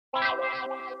The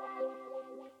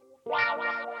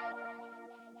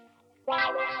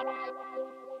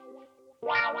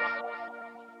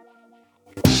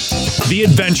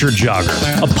Adventure Jogger,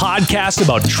 a podcast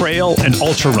about trail and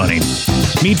ultra running.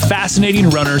 Meet fascinating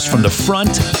runners from the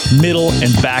front, middle,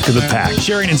 and back of the pack,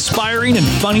 sharing inspiring and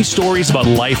funny stories about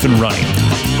life and running.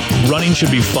 Running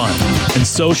should be fun, and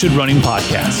so should running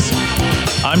podcasts.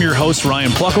 I'm your host, Ryan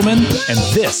Pluckelman,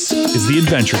 and this is The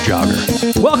Adventure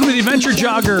Jogger. Welcome to The Adventure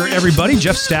Jogger, everybody.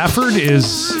 Jeff Stafford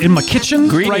is in my kitchen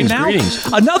right now.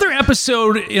 Another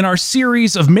episode in our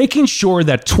series of making sure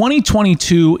that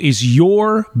 2022 is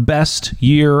your best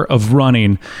year of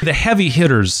running. The heavy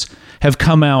hitters have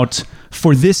come out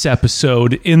for this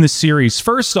episode in the series.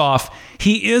 First off,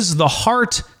 he is the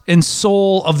heart and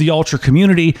soul of the ultra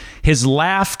community. His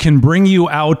laugh can bring you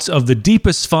out of the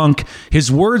deepest funk.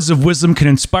 His words of wisdom can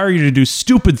inspire you to do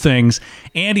stupid things.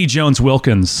 Andy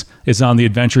Jones-Wilkins is on The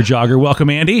Adventure Jogger. Welcome,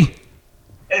 Andy.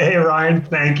 Hey, Ryan.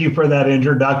 Thank you for that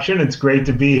introduction. It's great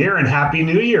to be here, and Happy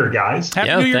New Year, guys. Happy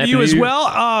New Year to you as well.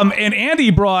 And Andy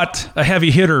brought a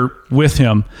heavy hitter with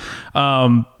him.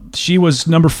 She was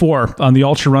number 4 on the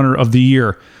Ultra Runner of the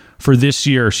Year for this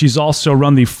year. She's also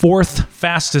run the 4th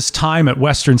fastest time at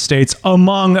Western States,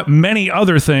 among many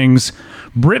other things.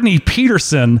 Brittany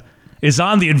Peterson is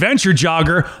on The Adventure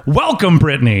Jogger. Welcome,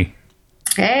 Brittany.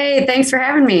 Hey, thanks for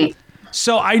having me.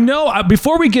 So I know,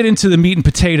 before we get into the meat and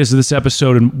potatoes of this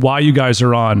episode and why you guys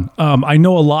are on, I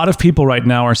know a lot of people right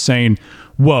now are saying,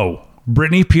 whoa,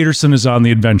 Brittany Peterson is on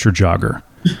The Adventure Jogger.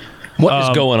 What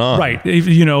is going on? Right.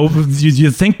 You know, you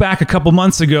think back a couple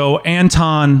months ago,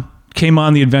 Anton came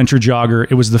on The Adventure Jogger.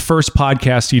 It was the first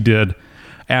podcast he did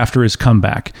after his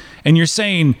comeback. And you're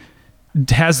saying,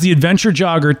 has The Adventure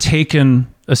Jogger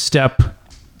taken a step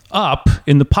up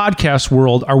in the podcast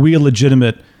world? Are we a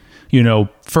legitimate,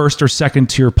 first or second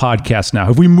tier podcast now?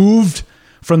 Have we moved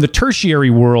from the tertiary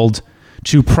world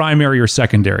to primary or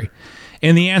secondary?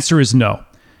 And the answer is no.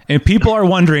 And people are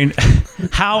wondering,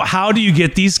 how do you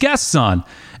get these guests on?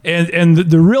 And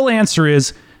the real answer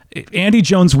is, Andy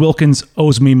Jones-Wilkins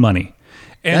owes me money.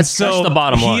 And that's the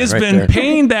bottom line. He has been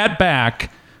paying that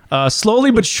back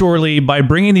slowly but surely by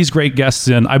bringing these great guests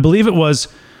in. I believe it was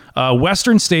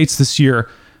Western States this year.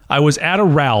 I was at a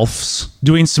Ralph's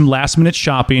doing some last-minute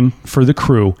shopping for the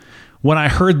crew when I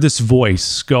heard this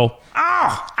voice go,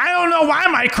 I don't know why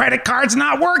my credit card's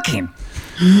not working.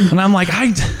 And I'm like,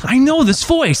 I know this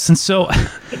voice. And so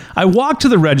I walked to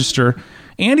the register.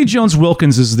 Andy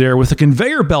Jones-Wilkins is there with a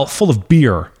conveyor belt full of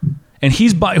beer. And he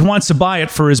wants to buy it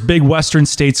for his big Western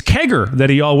States kegger that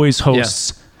he always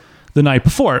hosts the night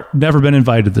before. Never been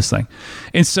invited to this thing.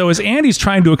 And so as Andy's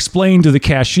trying to explain to the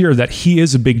cashier that he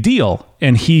is a big deal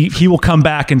and he will come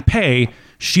back and pay,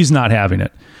 she's not having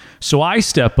it. So I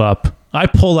step up, I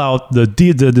pull out the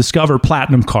Discover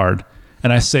Platinum card,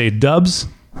 and I say, Dubs,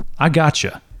 I got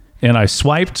you. And I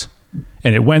swiped,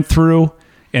 and it went through.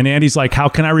 And Andy's like, how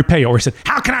can I repay you? Or he said,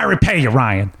 how can I repay you,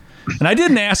 Ryan? And I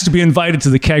didn't ask to be invited to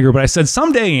the kegger, but I said,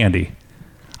 someday, Andy,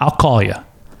 I'll call you.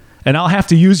 And I'll have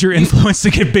to use your influence to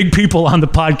get big people on the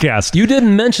podcast. You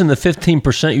didn't mention the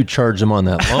 15% you charged him on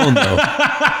that loan, though.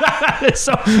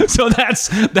 So that's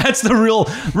the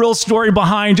real story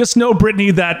behind. Just know,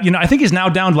 Brittany, that I think he's now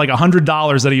down to like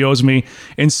 $100 that he owes me,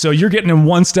 and so you're getting him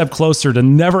one step closer to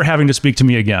never having to speak to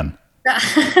me again.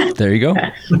 There you go.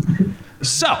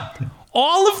 So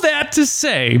all of that to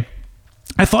say,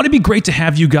 I thought it'd be great to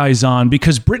have you guys on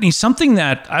because, Brittany, something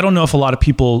that I don't know if a lot of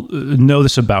people know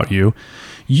this about you.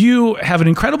 You have an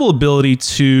incredible ability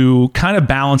to kind of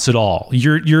balance it all.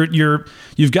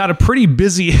 You've got a pretty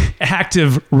busy,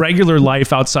 active, regular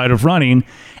life outside of running,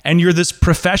 and you're this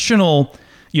professional,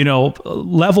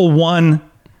 level 1,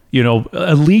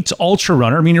 elite ultra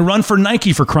runner. I mean, you run for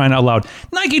Nike, for crying out loud.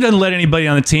 Nike doesn't let anybody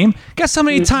on the team. Guess how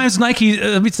many times Nike's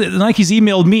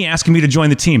emailed me asking me to join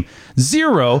the team?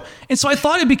 0. And so I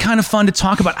thought it'd be kind of fun to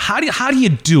talk about how do you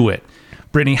do it,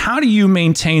 Brittany? How do you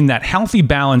maintain that healthy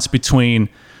balance between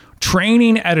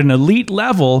training at an elite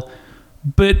level,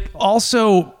 but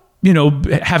also,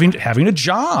 having a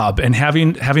job and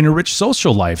having a rich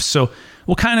social life? So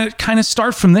we'll kind of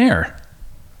start from there.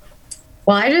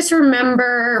 Well, I just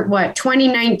remember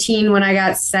 2019 when I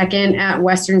got second at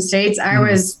Western States. I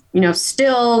was,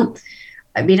 still,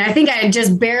 I think I had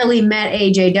just barely met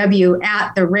AJW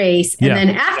at the race. And then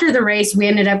after the race, we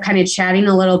ended up kind of chatting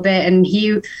a little bit. And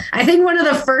I think one of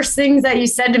the first things that you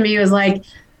said to me was like,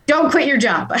 don't quit your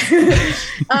job,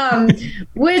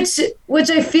 which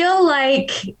I feel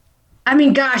like,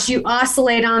 you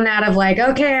oscillate on that of like,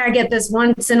 okay, I get this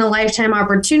once in a lifetime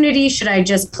opportunity. Should I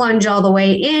just plunge all the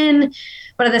way in?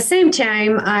 But at the same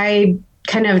time, I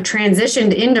kind of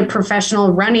transitioned into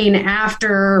professional running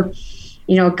after,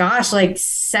 like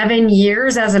 7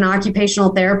 years as an occupational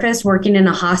therapist working in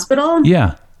a hospital.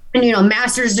 Yeah. And,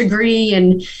 master's degree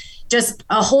and just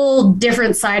a whole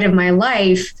different side of my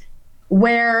life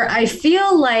where I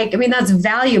feel like, that's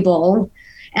valuable.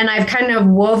 And I've kind of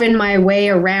woven my way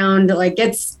around, like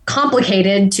it's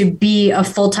complicated to be a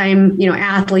full-time,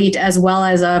 athlete as well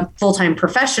as a full-time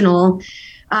professional.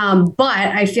 But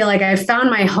I feel like I've found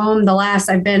my home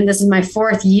this is my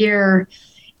 4th year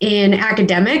in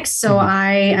academics. So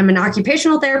I am an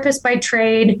occupational therapist by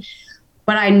trade,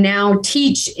 but I now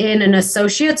teach in an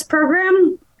associate's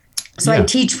program. So I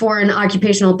teach for an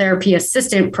occupational therapy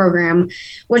assistant program,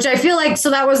 which I feel like,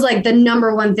 so that was like the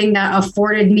number one thing that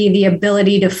afforded me the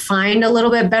ability to find a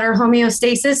little bit better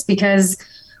homeostasis, because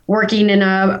working in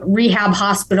a rehab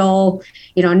hospital,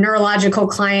 neurological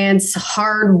clients,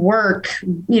 hard work,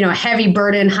 heavy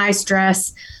burden, high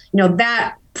stress,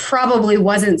 that probably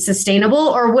wasn't sustainable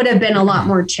or would have been a lot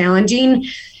more challenging.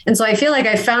 And so I feel like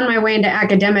I found my way into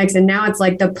academics, and now it's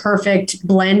like the perfect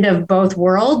blend of both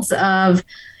worlds of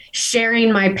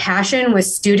sharing my passion with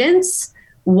students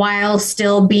while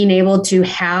still being able to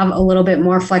have a little bit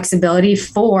more flexibility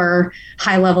for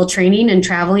high level training and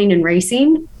traveling and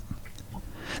racing.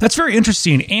 That's very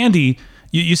interesting. Andy,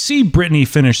 you see Brittany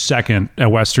finish second at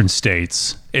Western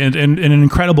States and an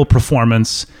incredible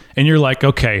performance. And you're like,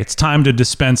 okay, it's time to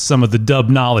dispense some of the dub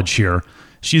knowledge here.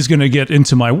 She's going to get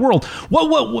into my world.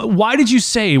 Why did you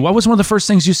say, what was one of the first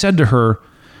things you said to her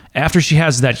after she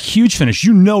has that huge finish?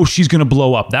 She's going to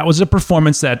blow up. That was a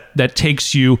performance that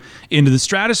takes you into the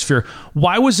stratosphere.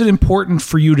 Why was it important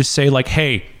for you to say, like,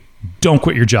 hey, don't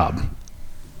quit your job?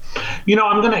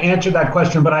 I'm going to answer that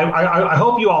question, but I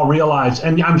hope you all realize,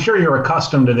 and I'm sure you're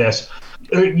accustomed to this,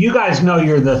 you guys know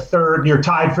you're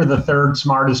tied for the third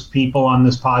smartest people on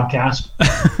this podcast.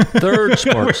 Third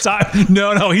smartest.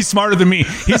 No, he's smarter than me.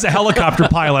 He's a helicopter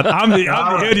pilot. I'm the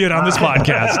idiot on this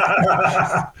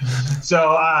podcast.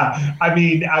 So,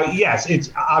 yes,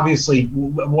 it's obviously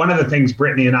one of the things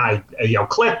Brittany and I,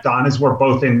 clicked on is we're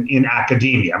both in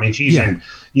academia. she's in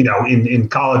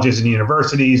colleges and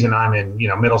universities, and I'm in,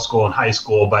 middle school and high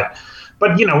school, but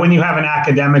when you have an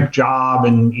academic job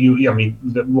and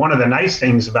one of the nice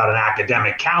things about an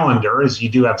academic calendar is you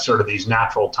do have sort of these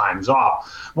natural times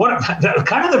off.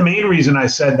 Kind of the main reason I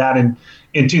said that in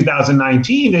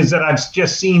 2019 is that I've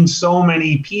just seen so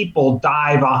many people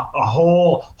dive a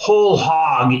whole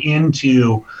hog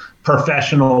into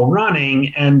professional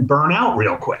running and burn out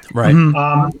real quick. Right.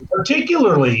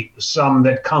 Particularly some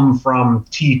that come from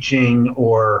teaching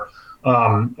or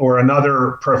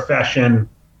another profession,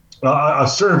 a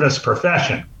service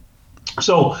profession.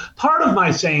 So part of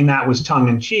my saying that was tongue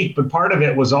in cheek, but part of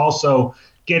it was also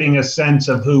getting a sense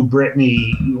of who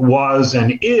Brittany was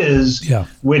and is,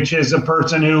 which is a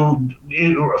person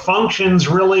who functions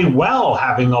really well,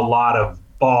 having a lot of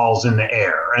balls in the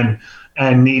air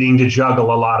and needing to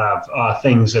juggle a lot of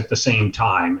things at the same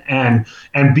time and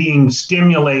being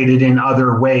stimulated in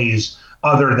other ways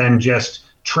other than just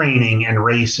training and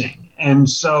racing. And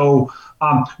so,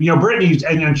 Brittany,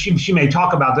 and she may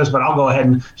talk about this, but I'll go ahead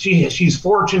and she's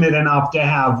fortunate enough to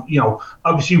have,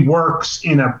 she works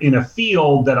in a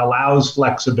field that allows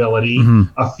flexibility,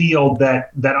 a field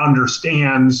that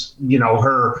understands,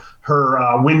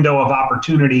 her window of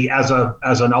opportunity as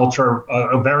an ultra,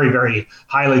 a very, very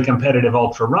highly competitive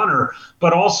ultra runner,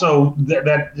 but also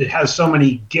that it has so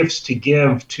many gifts to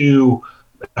give to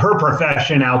her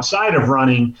profession outside of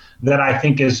running that I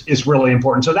think is really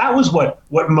important. So that was what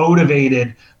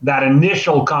motivated that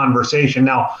initial conversation.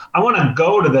 Now I want to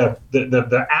go to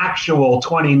the actual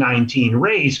 2019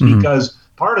 race because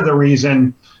part of the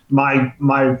reason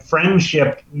my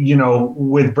friendship,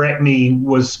 with Brittany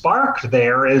was sparked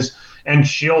there is, and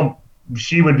she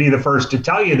would be the first to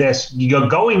tell you this,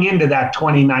 going into that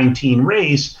 2019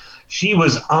 race, she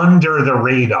was under the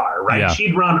radar, right? Yeah.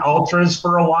 She'd run ultras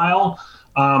for a while.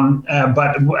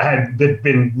 But had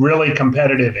been really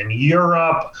competitive in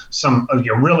Europe, some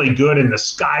really good in the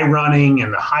sky running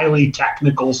and the highly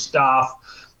technical stuff.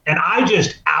 And I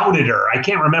just outed her. I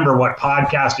can't remember what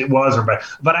podcast it was,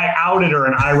 but I outed her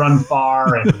in I Run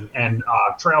Far and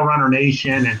Trail Runner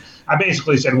Nation, and I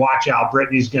basically said, "Watch out,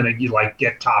 Brittany's gonna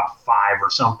get top 5 or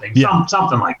something,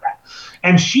 something like that."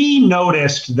 And she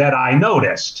noticed that I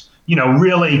noticed.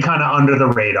 really kind of under the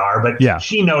radar. But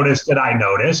she noticed that I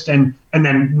noticed, and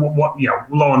then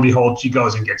lo and behold, she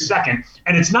goes and gets second.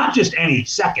 And it's not just any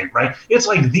second, right? It's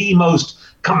like the most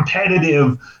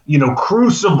competitive,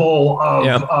 crucible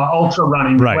of ultra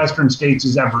running that Western States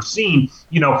has ever seen.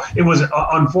 It was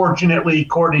unfortunately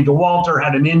Courtney Dauwalter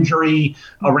had an injury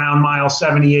around mile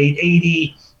 78,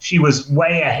 80. She was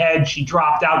way ahead. She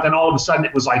dropped out. Then all of a sudden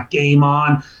it was like game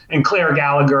on. And Claire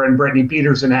Gallagher and Brittany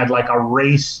Peterson had like a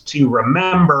race to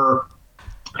remember.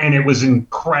 And it was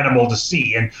incredible to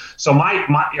see. And so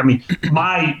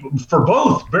for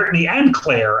both Brittany and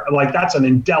Claire, like that's an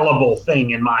indelible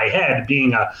thing in my head,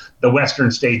 being the Western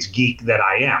States geek that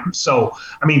I am. So,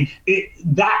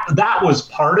 that was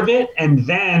part of it. And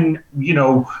then,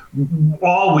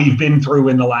 all we've been through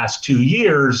in the last 2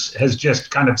 years has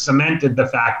just kind of cemented the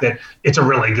fact that it's a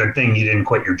really good thing you didn't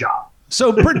quit your job.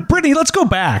 So, Brittany, let's go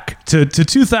back to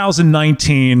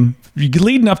 2019,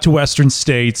 leading up to Western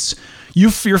States.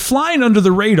 You're flying under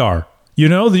the radar.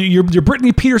 Your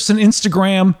Brittany Peterson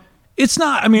Instagram. It's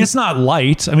not. It's not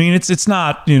light. It's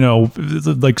not.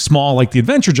 Like small like the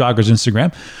Adventure Joggers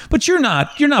Instagram. But you're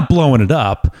not blowing it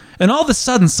up. And all of a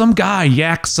sudden, some guy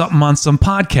yaks something on some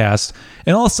podcast,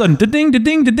 and all of a sudden, da-ding,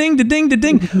 da-ding, da-ding, da-ding,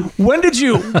 da-ding. When did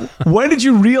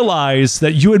you realize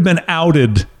that you had been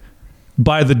outed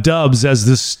by the Dubs as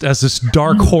this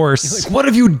dark horse? Like, what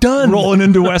have you done rolling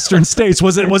into Western States?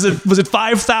 Was it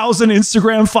 5,000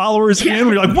 Instagram followers in?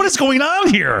 You're like, what is going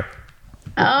on here?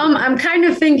 I'm kind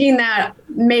of thinking that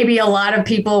maybe a lot of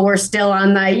people were still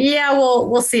on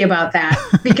we'll see about that,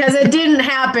 because it didn't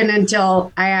happen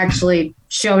until I actually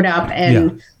showed up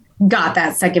and got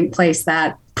that second place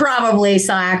that probably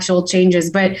saw actual changes.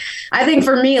 But I think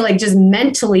for me, like just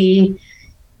mentally,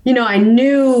 I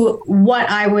knew what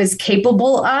I was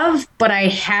capable of, but I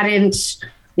hadn't,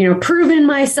 proven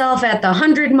myself at the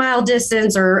 100-mile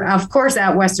distance, or of course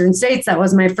at Western States. That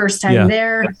was my first time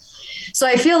there. So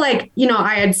I feel like,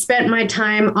 I had spent my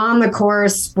time on the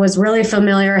course, was really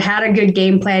familiar, had a good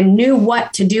game plan, knew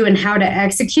what to do and how to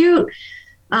execute.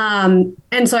 And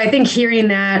so I think hearing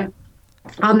that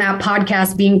on that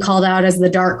podcast, being called out as the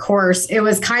dark horse, it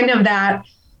was kind of that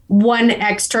one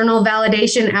external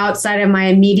validation outside of my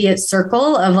immediate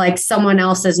circle of like someone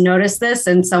else has noticed this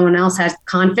and someone else has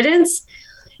confidence,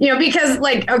 because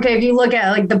if you look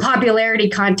at like the popularity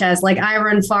contest, like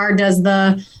iRunFar does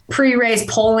the pre-race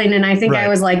polling, and I think I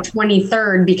was like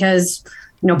 23rd because,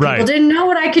 people didn't know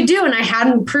what I could do and I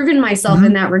hadn't proven myself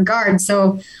in that regard.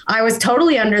 So I was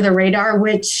totally under the radar,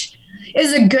 which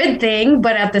is a good thing,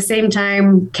 but at the same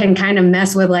time can kind of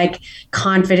mess with like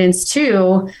confidence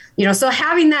too. So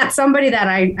having that somebody that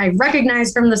I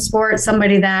recognize from the sport,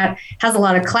 somebody that has a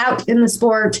lot of clout in the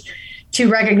sport, to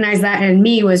recognize that in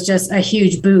me was just a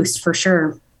huge boost for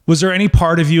sure. Was there any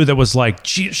part of you that was like,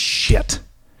 gee, shit,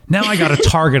 now I got a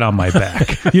target on my back?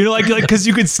 Because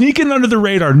you could sneak in under the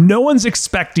radar. No one's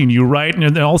expecting you, right?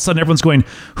 And then all of a sudden everyone's going,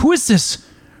 who is this?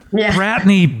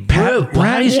 Brittany,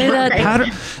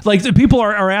 like the people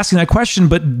are asking that question,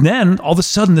 but then all of a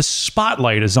sudden the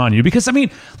spotlight is on you, because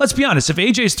let's be honest, if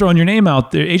AJ's throwing your name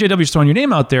out there, AJW's throwing your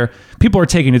name out there, people are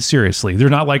taking it seriously. They're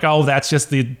not like, oh, that's just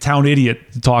the town idiot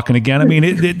talking again.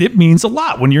 It means a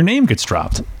lot when your name gets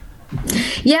dropped.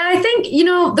 Yeah, I think,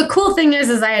 the cool thing is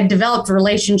I had developed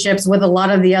relationships with a lot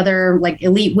of the other like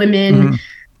elite women.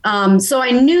 So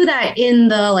I knew that in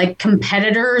the like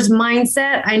competitor's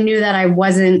mindset, I knew that I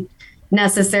wasn't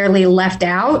necessarily left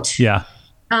out. Yeah.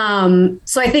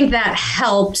 So I think that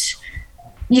helped,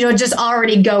 just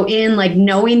already go in like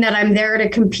knowing that I'm there to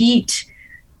compete.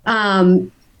 But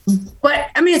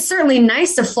it's certainly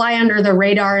nice to fly under the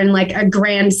radar in like a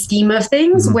grand scheme of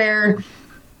things where,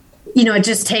 it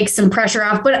just takes some pressure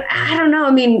off. But I don't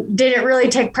know. Did it really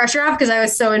take pressure off? Because I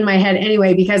was so in my head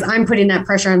anyway, because I'm putting that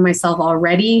pressure on myself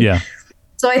already. Yeah.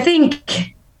 So I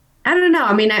think, I don't know.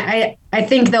 I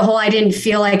think the whole, I didn't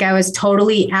feel like I was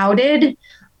totally outed.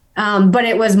 But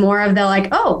it was more of the like,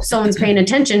 oh, someone's paying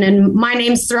attention and my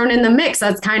name's thrown in the mix.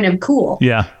 That's kind of cool.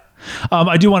 Yeah.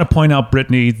 I do want to point out,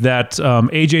 Brittany, that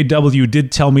AJW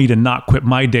did tell me to not quit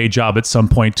my day job at some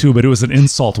point too, but it was an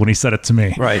insult when he said it to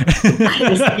me. Right.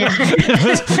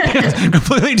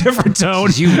 Completely different tone.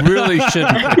 You really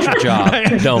shouldn't quit your job.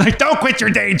 Don't quit your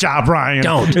day job, Ryan.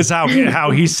 Don't. Is how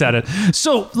he said it.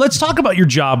 So let's talk about your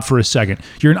job for a second.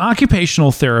 You're an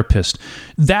occupational therapist.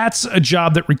 That's a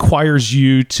job that requires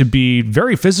you to be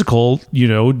very physical,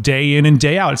 day in and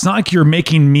day out. It's not like you're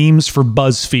making memes for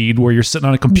BuzzFeed where you're sitting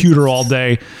on a computer all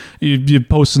day, you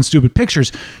posting stupid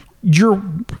pictures. You're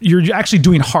actually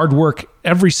doing hard work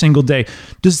every single day.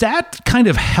 Does that kind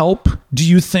of help, do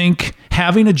you think,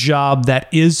 having a job that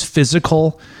is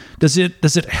physical Does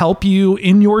it help you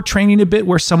in your training a bit,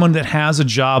 where someone that has a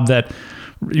job that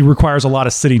requires a lot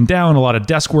of sitting down, a lot of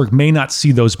desk work, may not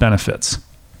see those benefits?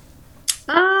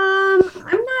 I'm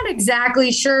not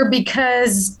exactly sure,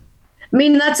 because I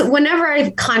mean, that's whenever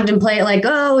I contemplate like,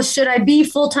 oh, should I be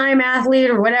full-time athlete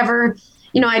or whatever,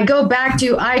 I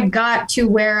got to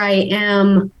where I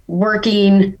am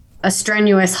working a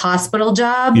strenuous hospital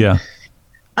job. Yeah.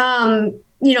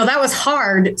 That was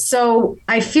hard. So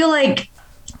I feel like,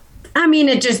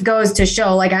 it just goes to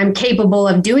show like I'm capable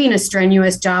of doing a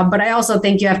strenuous job, but I also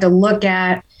think you have to look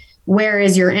at where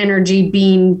is your energy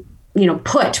being,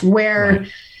 put where, right.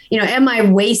 Am I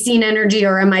wasting energy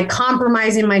or am I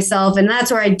compromising myself? And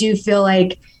that's where I do feel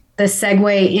like the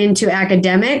segue into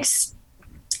academics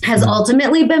has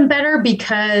ultimately been better,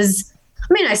 because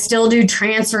I still do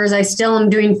transfers. I still am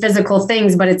doing physical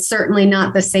things, but it's certainly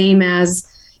not the same as,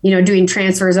 doing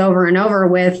transfers over and over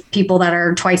with people that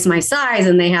are twice my size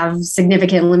and they have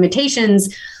significant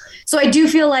limitations. So I do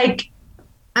feel like,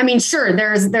 sure,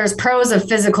 there's pros of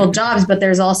physical jobs, but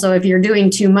there's also, if you're doing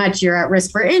too much, you're at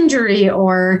risk for injury,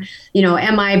 or,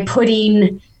 am I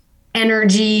putting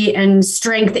energy and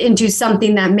strength into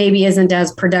something that maybe isn't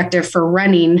as productive for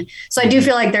running? So I do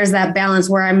feel like there's that balance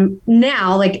where I'm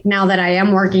now that I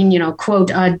am working, quote,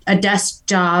 a desk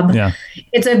job, yeah.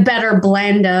 It's a better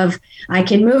blend of I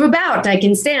can move about, I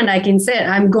can stand, I can sit,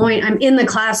 I'm in the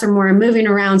classroom where I'm moving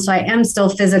around. So I am still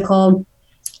physical,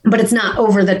 but it's not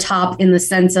over the top in the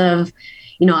sense of,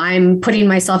 I'm putting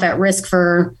myself at risk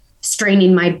for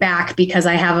straining my back because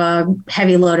I have a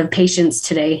heavy load of patients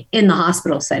today in the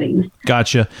hospital setting.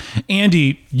 Gotcha.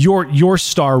 Andy, your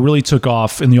star really took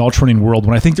off in the ultra running world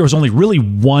when I think there was only really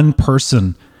one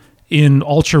person in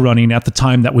ultra running at the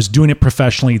time that was doing it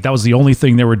professionally. That was the only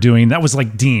thing they were doing. That was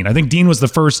like Dean. I think Dean was the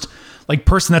first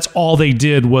person that's all they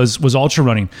did was ultra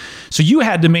running. So you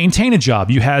had to maintain a job.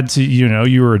 You had to,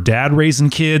 you were a dad raising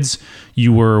kids.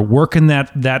 You were working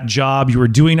that job. You were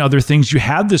doing other things. You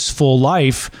had this full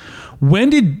life. When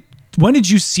did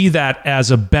you see that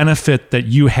as a benefit that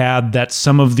you had, that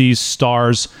some of these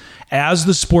stars, as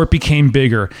the sport became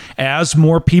bigger, as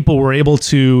more people were able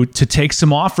to take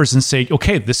some offers and say,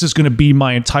 okay, this is going to be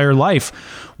my entire life.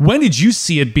 When did you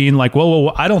see it being like,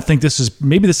 whoa, I don't think this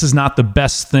is not the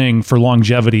best thing for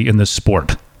longevity in this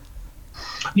sport?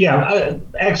 Yeah,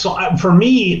 excellent. For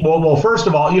me, well, first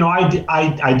of all,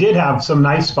 I did have some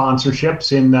nice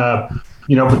sponsorships in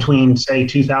between say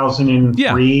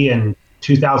 2003 and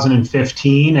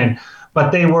 2015,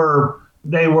 but they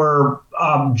were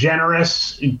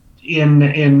generous in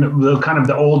the kind of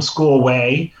the old school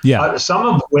way. Yeah. Some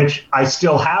of which I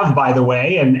still have, by the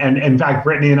way. And in fact,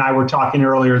 Brittany and I were talking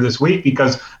earlier this week,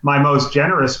 because my most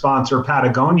generous sponsor,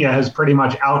 Patagonia, has pretty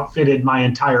much outfitted my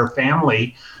entire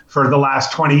family for the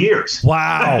last 20 years.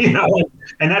 Wow.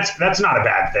 And that's not a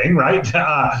bad thing, right?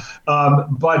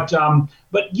 But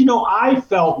I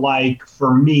felt like,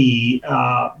 for me,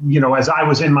 as I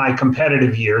was in my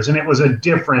competitive years, and it was a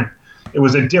different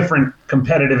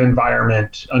competitive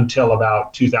environment until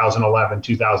about 2011,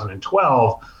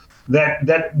 2012,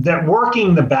 that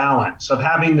working the balance of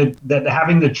having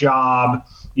the job,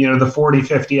 the 40,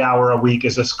 50 hour a week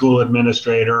as a school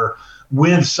administrator,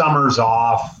 with summers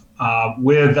off,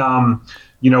 with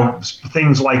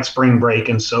things like spring break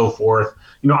and so forth.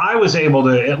 I was able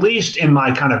to, at least in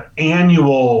my kind of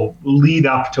annual lead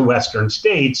up to Western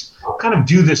States, kind of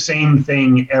do the same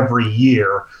thing every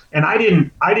year. And I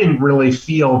didn't really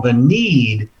feel the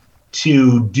need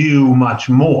to do much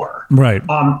more. Right.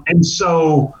 And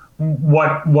so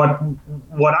what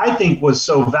I think was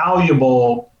so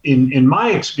valuable in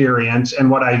my experience, and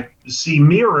what I see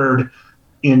mirrored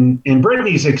in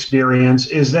Brittany's experience,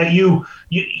 is that you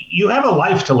have a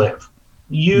life to live.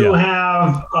 You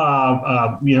have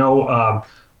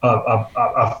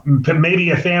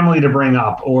maybe a family to bring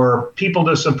up, or people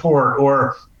to support,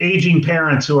 or aging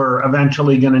parents who are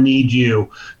eventually going to need you.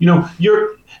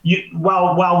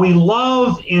 While we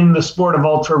love in the sport of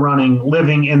ultra running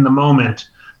living in the moment,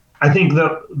 I think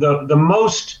the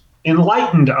most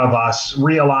enlightened of us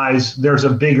realize there's a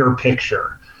bigger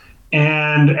picture.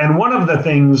 And one of the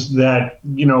things that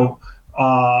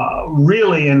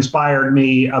really inspired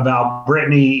me about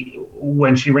Brittany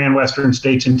when she ran Western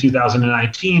States in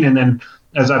 2019, and then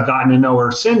as I've gotten to know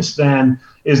her since then,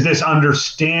 is this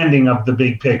understanding of the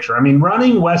big picture. I mean,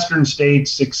 running Western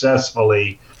States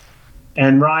successfully,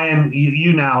 and Ryan,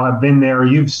 you now have been there,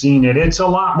 you've seen it. It's a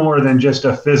lot more than just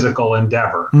a physical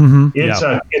endeavor. Mm-hmm. It's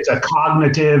a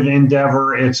cognitive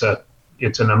endeavor. It's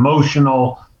an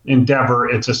emotional endeavor.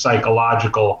 It's a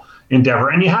psychological endeavor.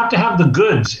 And you have to have the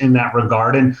goods in that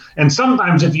regard. And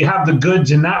sometimes if you have the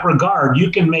goods in that regard, you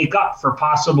can make up for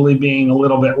possibly being a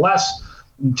little bit less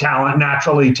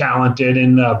naturally talented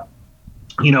in the,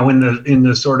 in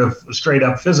the sort of straight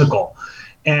up physical.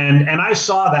 And I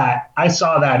saw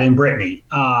that in Brittany,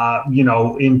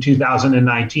 in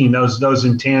 2019, those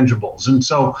intangibles. And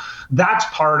so that's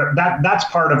part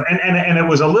of, and it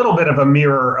was a little bit of a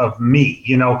mirror of me,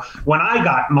 when I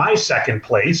got my second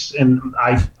place, and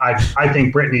I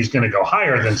think Brittany's going to go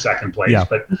higher than second place,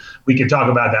 but we can talk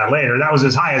about that later. That was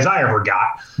as high as I ever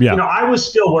got. Yeah. I was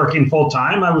still working full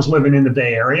time. I was living in the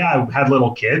Bay Area. I had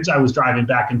little kids. I was driving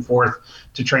back and forth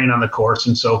to train on the course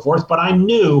and so forth. But I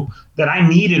knew that I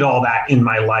needed all that in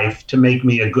my life to make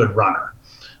me a good runner.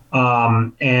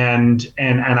 And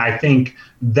I think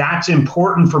that's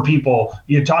important for people.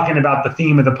 You're talking about the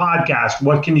theme of the podcast.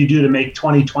 What can you do to make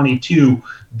 2022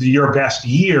 your best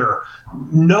year?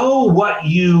 Know what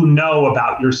you know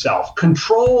about yourself.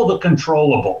 Control the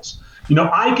controllables.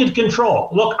 I could control.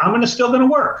 Look, I'm still going to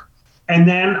work. And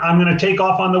then I'm going to take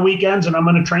off on the weekends and I'm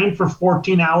going to train for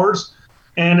 14 hours.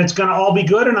 And it's going to all be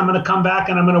good, and I'm going to come back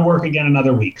and I'm going to work again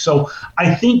another week. So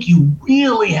I think you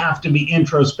really have to be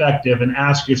introspective and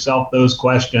ask yourself those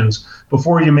questions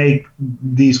before you make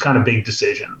these kind of big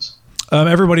decisions.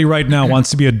 Everybody right now wants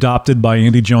to be adopted by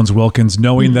Andy Jones Wilkins,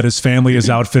 knowing that his family is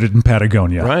outfitted in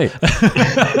Patagonia. Right.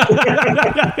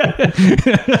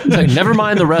 It's like, never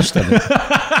mind the rest of it.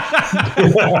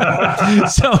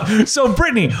 So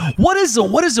Brittany, what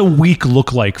does a week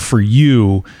look like for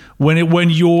you when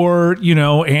you're,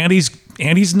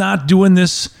 Andy's not doing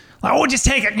this? Oh, just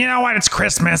take it. You know what? It's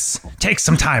Christmas. Take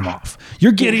some time off.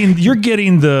 You're getting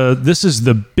this is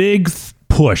the big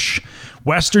push.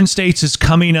 Western States is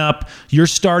coming up. You're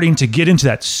starting to get into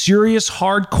that serious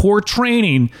hardcore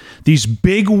training. These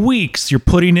big weeks, you're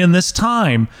putting in this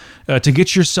time to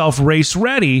get yourself race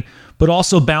ready, but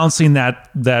also balancing that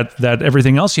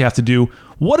everything else you have to do.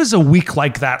 What does a week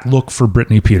like that look for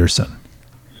Brittany Peterson?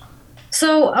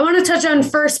 So I want to touch on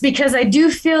first, because I do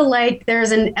feel like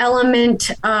there's an element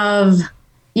of,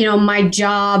 my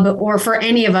job, or for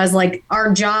any of us, like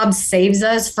our job saves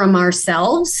us from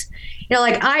ourselves.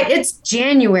 It's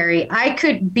January. I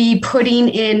could be putting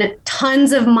in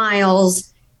tons of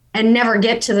miles and never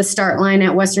get to the start line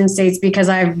at Western States because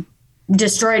I've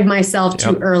destroyed myself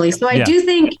too early. So I do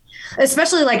think,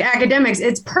 especially like academics,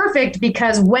 it's perfect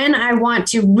because when I want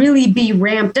to really be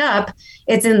ramped up,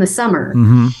 it's in the summer.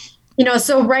 Mm-hmm.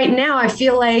 So right now I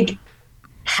feel like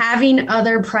having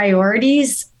other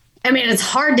priorities, it's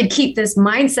hard to keep this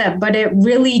mindset, but it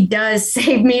really does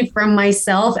save me from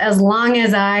myself as long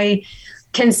as I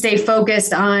can stay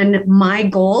focused on my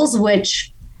goals,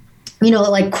 which,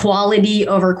 like quality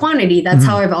over quantity. That's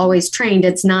how I've always trained.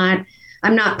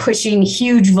 I'm not pushing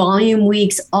huge volume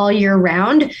weeks all year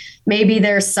round. Maybe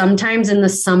there's sometimes in the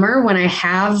summer when I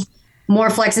have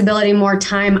more flexibility, more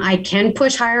time, I can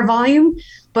push higher volume.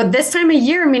 But this time of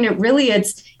year,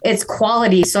 it's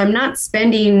quality. So I'm not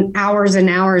spending hours and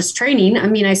hours training.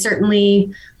 I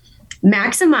certainly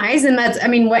maximize. And that's,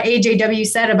 what AJW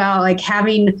said about like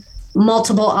having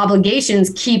multiple obligations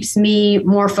keeps me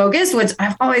more focused, which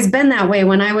I've always been that way.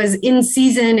 When I was in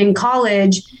season in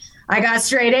college, I got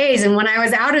straight A's. And when I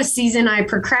was out of season, I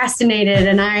procrastinated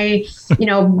and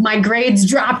my grades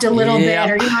dropped a little bit,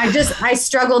 or, I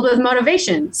struggled with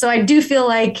motivation. So I do feel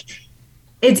like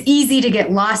it's easy to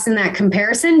get lost in that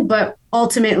comparison, but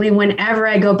ultimately, whenever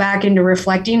I go back into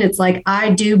reflecting, it's like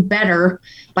I do better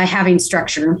by having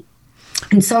structure.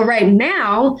 And so right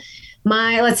now,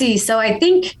 so I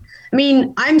think,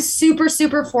 I'm super,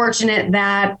 super fortunate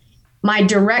that my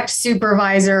direct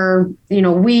supervisor,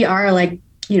 we are like,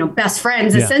 best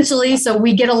friends essentially. So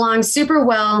we get along super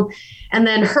well. And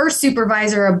then her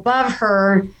supervisor above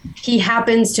her,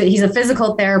 he's a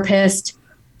physical therapist,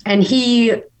 and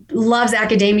he loves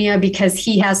academia because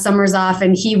he has summers off,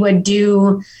 and he would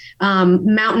do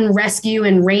mountain rescue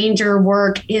and ranger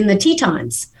work in the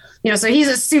Tetons. So he's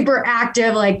a super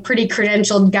active, like pretty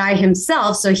credentialed guy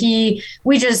himself. So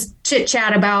we just chit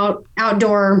chat about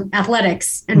outdoor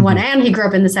athletics and and he grew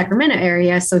up in the Sacramento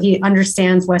area, so he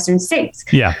understands Western States.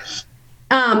 Yeah.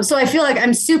 So I feel like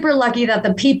I'm super lucky that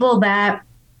the people that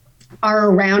are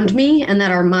around me and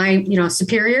that are my,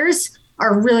 superiors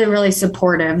are really, really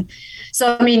supportive.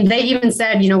 So, they even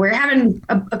said, we're having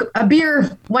a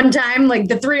beer one time, like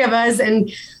the three of us,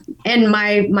 and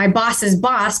my boss's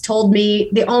boss told me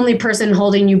the only person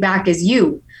holding you back is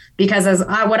you, because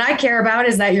what I care about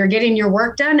is that you're getting your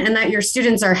work done and that your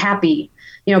students are happy.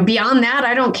 Beyond that,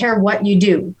 I don't care what you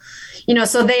do.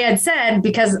 so they had said,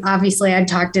 because obviously I'd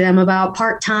talked to them about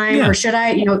part-time or should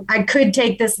I, I could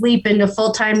take this leap into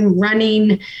full-time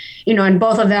running, and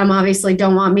both of them obviously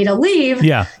don't want me to leave.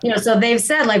 Yeah. So they've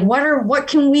said like, what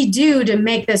can we do to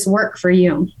make this work for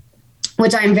you?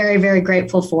 Which I'm very, very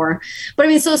grateful for. But I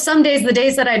mean, so some days, the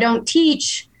days that I don't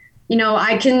teach,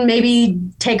 I can maybe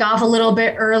take off a little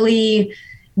bit early,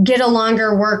 get a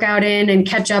longer workout in and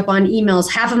catch up on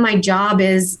emails. Half of my job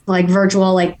is like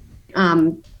virtual, like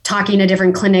talking to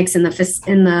different clinics in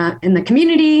the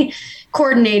community,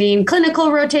 coordinating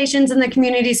clinical rotations in the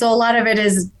community. So a lot of it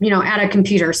is, at a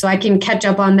computer. So I can catch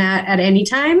up on that at any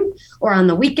time or on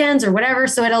the weekends or whatever.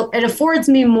 So it affords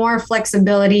me more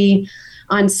flexibility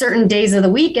on certain days of the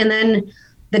week. And then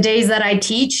the days that I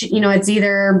teach, it's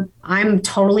either I'm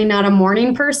totally not a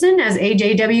morning person, as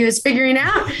AJW is figuring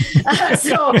out.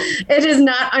 So it is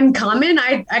not uncommon.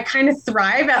 I kind of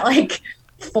thrive at like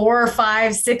 4,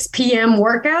 5, 6 p.m.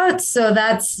 workouts. So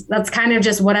that's kind of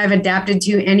just what I've adapted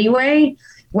to anyway,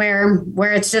 where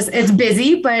it's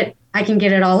busy, but I can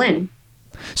get it all in.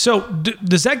 So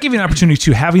does that give you an opportunity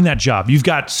to having that job? You've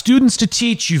got students to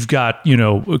teach, you've got,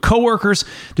 coworkers.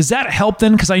 Does that help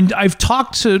then? Because I've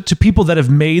talked to people that have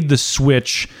made the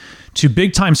switch to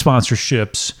big time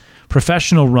sponsorships,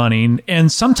 professional running,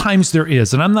 and sometimes there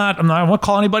is, and I don't want to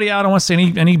call anybody out. I don't want to say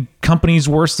any company's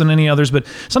worse than any others, but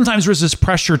sometimes there's this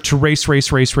pressure to race.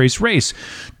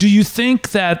 Do you think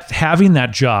that having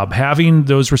that job, having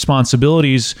those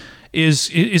responsibilities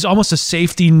is almost a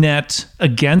safety net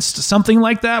against something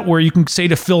like that, where you can say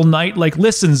to Phil Knight, like,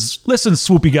 listen,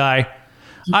 swoopy guy,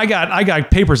 I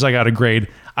got papers I got to grade.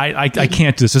 I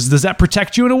can't do this. Does that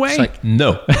protect you in a way? It's like,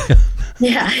 no.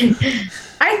 Yeah.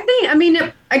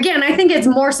 I think it's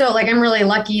more so like I'm really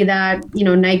lucky that,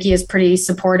 Nike is pretty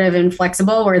supportive and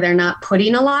flexible where they're not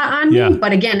putting a lot on me.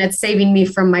 But again, it's saving me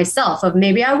from myself of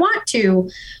maybe I want to,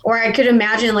 or I could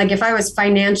imagine like if I was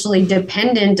financially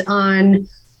dependent on,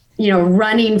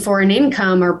 running for an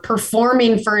income or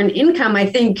performing for an income,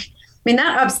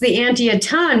 that ups the ante a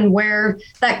ton, where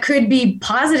that could be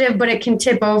positive, but it can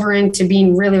tip over into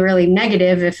being really, really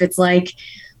negative if it's like,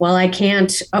 well, I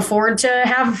can't afford to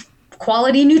have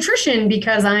quality nutrition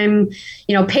because I'm,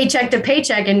 paycheck to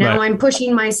paycheck, and now I'm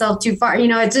pushing myself too far.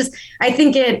 It's just, I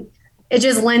think it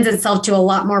just lends itself to a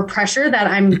lot more pressure that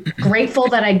I'm grateful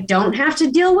that I don't have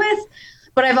to deal with.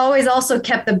 But I've always also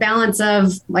kept the balance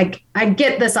of like, I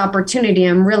get this opportunity.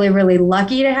 I'm really, really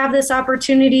lucky to have this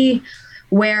opportunity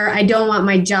where I don't want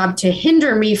my job to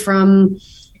hinder me from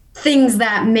things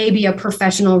that maybe a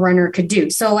professional runner could do.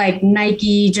 So like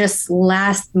Nike just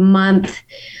last month,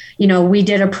 we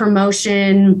did a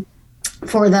promotion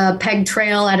for the Peg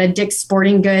Trail at a Dick's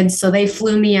Sporting Goods. So they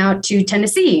flew me out to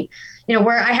Tennessee,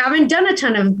 where I haven't done a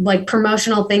ton of like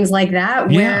promotional things like that,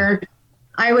 where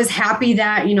I was happy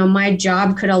that, my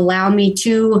job could allow me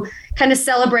to kind of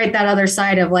celebrate that other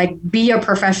side of like, be a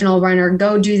professional runner,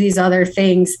 go do these other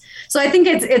things. So I think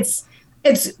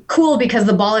it's cool because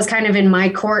the ball is kind of in my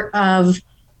court of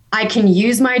I can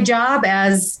use my job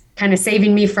as kind of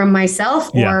saving me from myself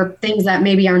or things that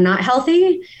maybe are not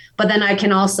healthy, but then I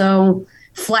can also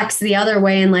flex the other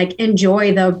way and like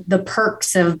enjoy the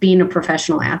perks of being a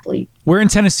professional athlete. Where in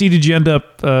Tennessee did you end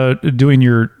up doing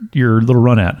your little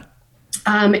run at?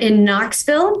 In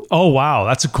Knoxville. Oh, wow.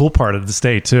 That's a cool part of the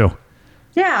state too.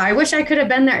 Yeah. I wish I could have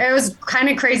been there. It was kind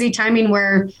of crazy timing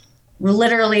where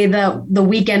literally the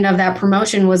weekend of that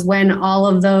promotion was when all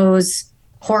of those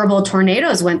horrible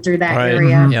tornadoes went through that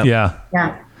area. Mm-hmm.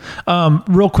 Yeah.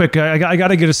 Real quick, I got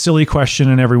to get a silly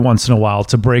question in every once in a while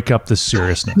to break up the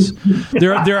seriousness.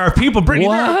 There are people, Brittany,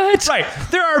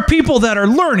 there are people that are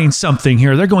learning something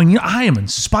here. They're going, I am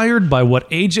inspired by what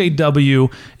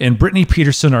AJW and Brittany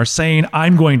Peterson are saying.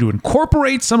 I'm going to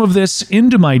incorporate some of this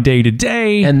into my day to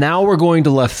day. And now we're going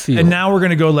to left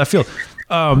field.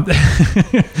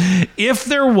 If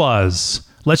there was,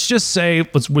 let's just say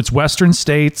it's Western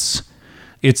States.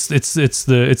 It's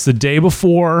the day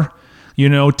before.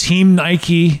 Team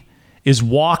Nike is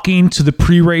walking to the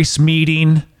pre-race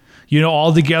meeting,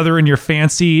 all together in your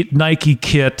fancy Nike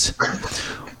kit.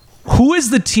 Who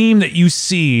is the team that you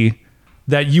see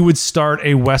that you would start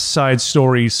a West Side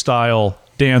Story style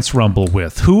dance rumble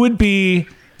with? Who would be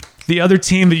the other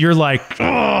team that you're like, oh,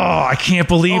 I can't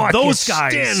believe those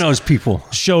guys, stand those people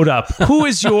showed up? Who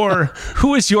is your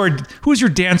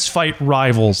dance fight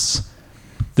rivals?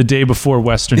 The day before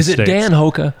Western States. Is it Dan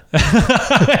Hoka?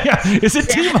 Is it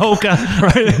Team Hoka?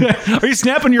 Right? Are you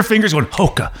snapping your fingers going,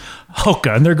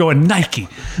 Hoka, and they're going, Nike,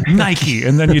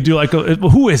 and then you do like,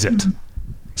 who is it?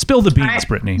 Spill the beans,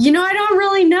 Brittany. You know, I don't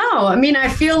really know. I mean, I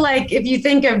feel like if you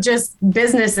think of just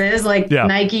businesses like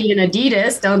Nike and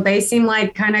Adidas, don't they seem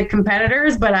like kind of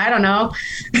competitors? But I don't know.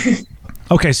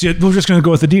 Okay, so we're just going to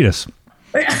go with Adidas.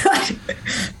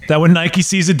 That when Nike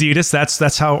sees Adidas,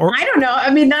 that's how. I don't know.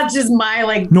 I mean, that's just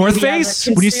my North Face.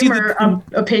 When you see the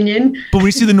opinion, but when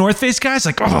you see the North Face guys,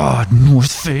 like, oh,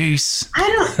 North Face. I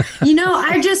don't. You know,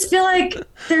 I just feel like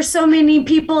there's so many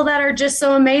people that are just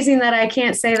so amazing that I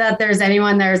can't say that there's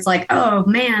anyone there's like, oh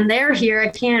man, they're here. I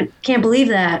can't believe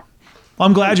that. Well,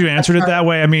 I'm glad you answered it that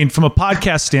way. I mean, from a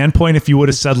podcast standpoint, if you would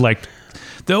have said like,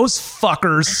 those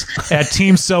fuckers at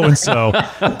Team So and So,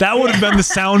 that would have been the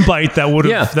soundbite that would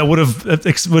have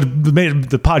made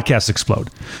the podcast explode.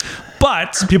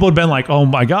 But people had been like, "Oh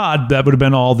my God," that would have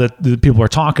been all that the people are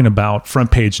talking about.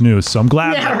 Front page news. So I'm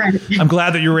glad. I'm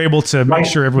glad that you were able to make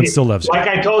sure everyone still loves you. Like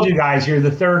I told you guys, you're the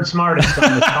third smartest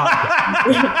on this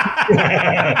podcast.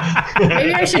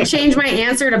 Maybe I should change my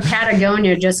answer to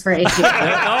Patagonia just for AJ.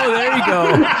 Oh, there you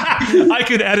go. I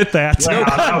could edit that.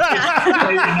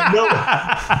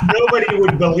 Nobody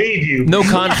would believe you. No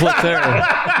conflict there.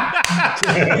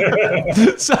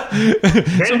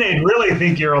 Then they'd really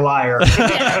think you're a liar.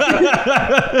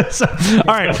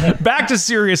 All right, back to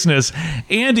seriousness.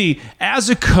 Andy, as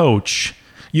a coach,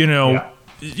 you know,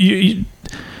 you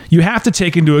have to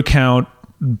take into account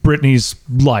Brittany's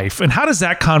life. And how does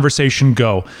that conversation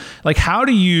go? Like, how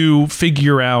do you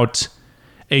figure out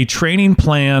a training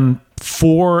plan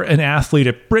for an athlete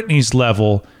at Brittany's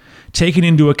level, taking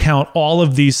into account all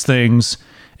of these things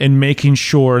and making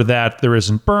sure that there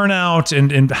isn't burnout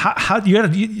and how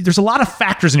there's a lot of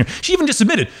factors in here. She even just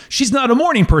admitted she's not a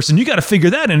morning person. You got to figure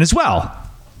that in as well.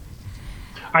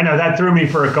 I know that threw me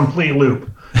for a complete loop.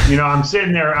 You know, I'm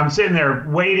sitting there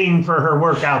waiting for her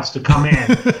workouts to come in,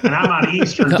 and I'm on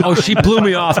Eastern. Oh, she blew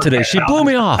me off today. She blew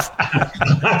me off.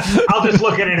 I'll just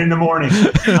look at it in the morning.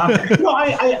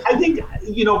 I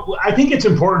think it's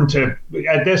important to,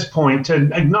 at this point, to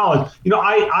acknowledge. You know,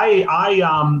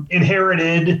 I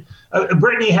inherited.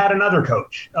 Brittany had another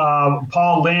coach,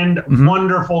 Paul Lind,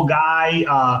 wonderful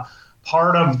guy.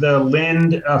 Part of the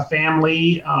Lind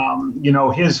family.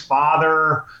 His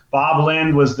father, Bob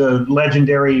Lind, was the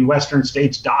legendary Western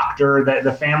States doctor. That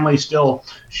the family still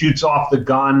shoots off the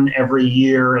gun every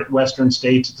year at Western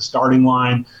States at the starting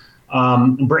line.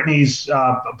 Brittany's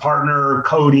partner,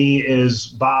 Cody, is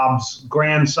Bob's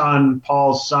grandson,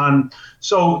 Paul's son.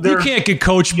 So you can't get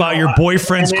coached by your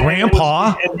boyfriend's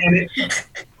grandpa.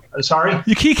 Sorry?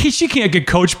 She can't get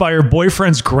coached by her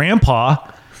boyfriend's grandpa.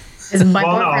 It's my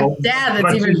boyfriend's dad.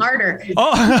 That's even harder.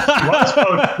 Oh,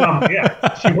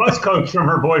 she was coached from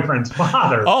her boyfriend's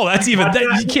father. Oh, that's even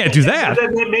you can't do that.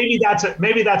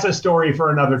 Maybe that's a story for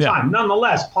another time.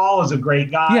 Nonetheless, Paul is a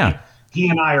great guy. Yeah. He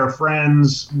and I are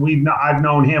friends. I've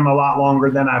known him a lot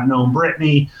longer than I've known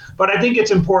Brittany. But I think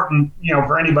it's important,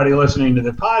 for anybody listening to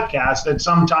the podcast, that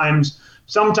sometimes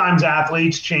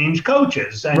athletes change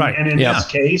coaches, and in this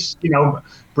case,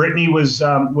 Brittany was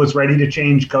ready to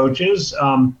change coaches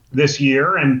this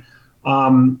year, and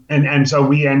so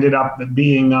we ended up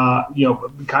being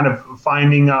kind of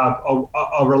finding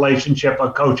a relationship,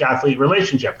 a coach-athlete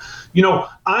relationship. One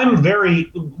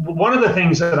of the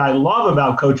things that I love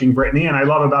about coaching Brittany, and I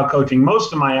love about coaching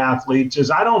most of my athletes,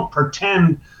 is I don't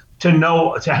pretend to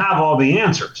have all the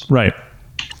answers. Right.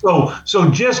 So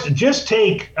just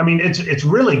take. I mean, it's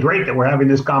really great that we're having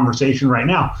this conversation right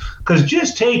now, because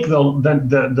just take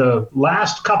the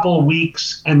last couple of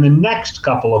weeks and the next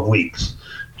couple of weeks,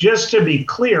 just to be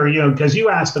clear. Because you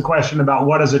asked the question about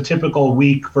what does a typical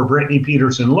week for Brittany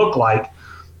Peterson look like.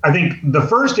 I think the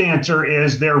first answer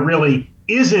is there really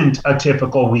isn't a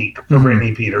typical week for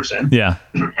Brittany Peterson. Yeah,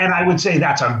 and I would say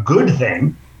that's a good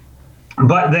thing,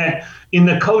 but that in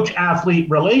the coach-athlete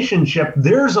relationship,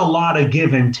 there's a lot of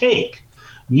give and take.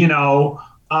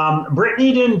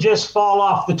 Brittany didn't just fall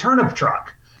off the turnip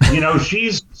truck.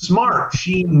 She's smart.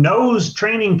 She knows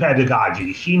training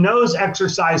pedagogy. She knows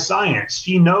exercise science.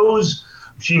 She knows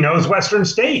Western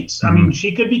States. I mean,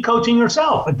 she could be coaching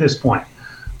herself at this point.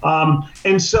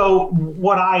 And so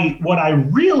what I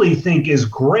really think is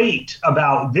great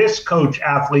about this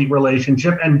coach-athlete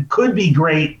relationship, and could be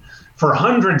great for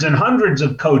hundreds and hundreds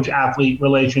of coach-athlete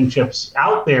relationships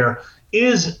out there,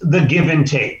 is the give and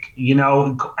take.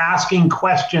 Asking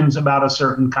questions about a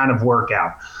certain kind of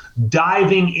workout,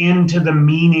 diving into the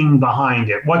meaning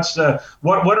behind it. What's our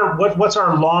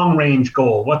long range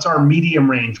goal? What's our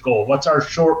medium range goal? What's our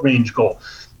short range goal?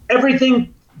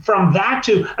 Everything from that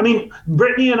to, I mean,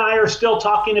 Brittany and I are still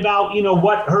talking about,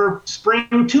 what her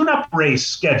spring tune-up race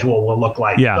schedule will look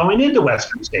like going into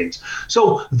Western States.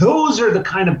 So those are the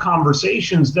kind of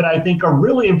conversations that I think are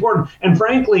really important. And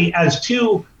frankly, as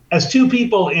two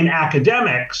people in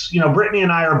academics, Brittany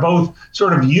and I are both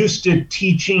sort of used to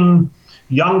teaching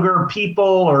younger people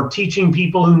or teaching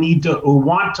people who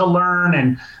want to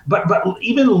learn, but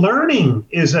even learning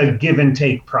is a give and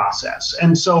take process.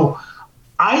 And so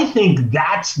I think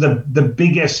that's the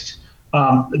biggest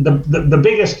the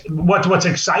biggest what's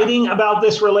exciting about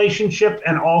this relationship,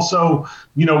 and also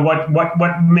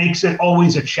what makes it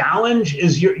always a challenge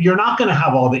is you're not going to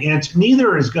have all the answers.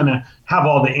 Neither is going to have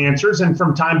all the answers, and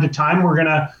from time to time we're going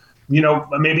to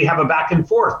maybe have a back and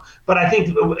forth. But I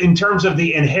think in terms of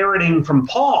the inheriting from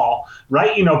Paul,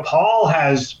 right? Paul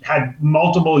has had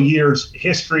multiple years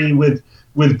history with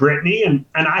Brittany, and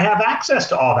I have access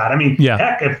to all that. I mean,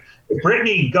 heck, if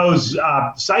Brittany goes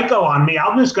psycho on me,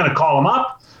 I'm just going to call him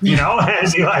up,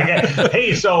 and be like,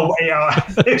 hey, so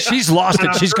she's lost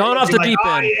it. She's gone off the deep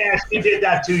end. Oh, yeah, she did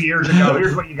that 2 years ago.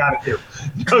 Here's what you got to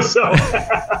do. So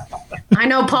I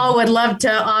know Paul would love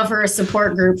to offer a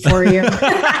support group for you.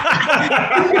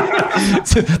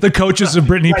 The coaches of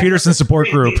Brittany Peterson support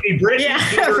group.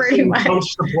 Pretty much.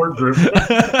 Coach support group.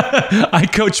 I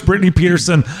coached Brittany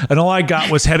Peterson, and all I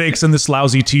got was headaches and this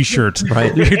lousy T-shirt.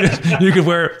 Right. You could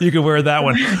wear that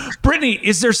one. Brittany,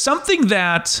 is there something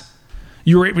that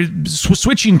you were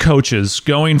switching coaches,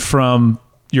 going from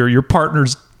your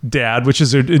partner's dad, which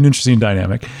is an interesting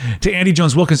dynamic, to Andy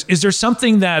Jones Wilkins? Is there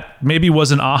something that maybe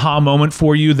was an aha moment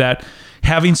for you, that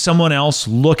having someone else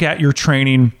look at your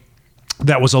training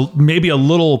that was maybe a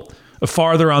little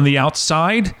farther on the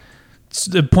outside,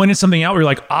 pointed something out where you're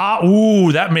like,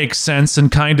 that makes sense,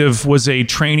 and kind of was a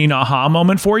training aha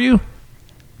moment for you?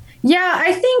 Yeah,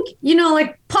 I think,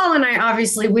 like Paul and I,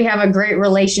 obviously we have a great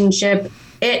relationship.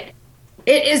 It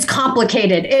is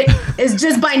complicated. It is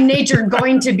just by nature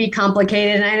going to be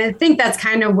complicated. And I think that's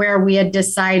kind of where we had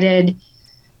decided,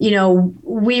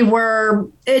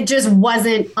 it just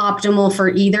wasn't optimal for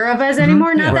either of us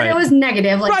anymore. Not that it was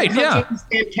negative, like the coaching was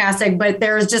fantastic, but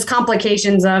there was just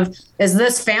complications of, is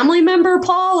this family member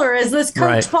Paul or is this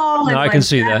coach Paul? And I can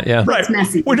see that. Yeah. Right. It's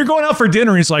messy. When you're going out for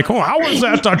dinner, he's like, how was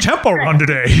that tempo run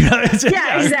today?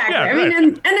 Exactly. I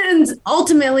mean, and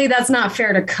ultimately that's not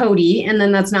fair to Cody. And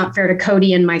then that's not fair to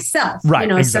Cody and myself,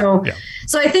 right. Exactly.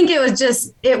 So I think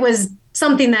it was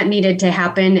something that needed to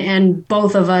happen, and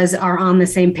both of us are on the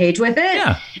same page with it.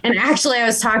 Yeah. And actually I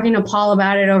was talking to Paul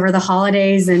about it over the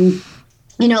holidays, and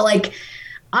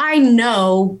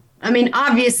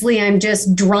obviously I'm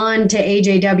just drawn to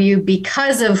AJW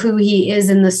because of who he is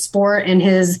in the sport and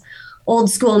his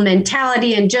old school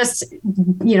mentality and just,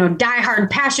 diehard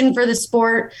passion for the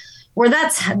sport, where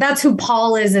that's who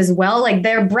Paul is as well. Like,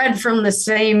 they're bred from the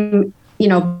same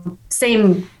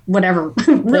whatever.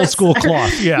 Old school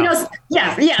cloth. Yeah.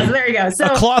 Yes. There you go. So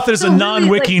a cloth is a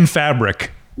non-wicking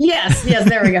fabric. Yes.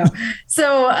 There we go.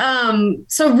 So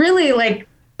really, like,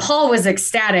 Paul was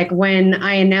ecstatic when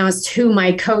I announced who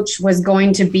my coach was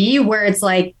going to be, where it's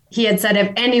like, he had said,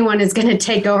 if anyone is going to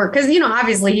take over, because,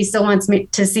 obviously he still wants me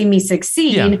to see me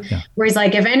succeed, where he's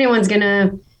like, if anyone's going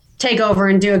to take over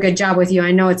and do a good job with you,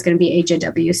 I know it's going to be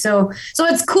AJW. So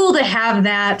it's cool to have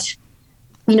that,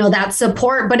 that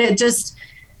support, but it just,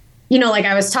 like,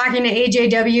 I was talking to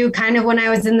AJW kind of when I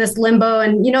was in this limbo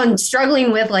and, and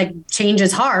struggling with, like, change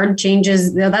is hard.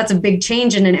 That's a big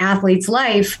change in an athlete's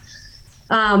life.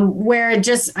 Where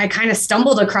I kind of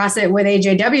stumbled across it with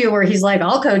AJW, where he's like,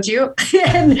 I'll coach you.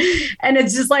 and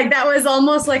it's just like, that was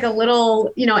almost like a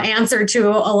little, answer to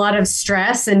a lot of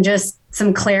stress and just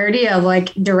some clarity of,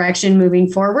 like, direction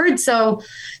moving forward. So,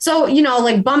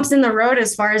 like, bumps in the road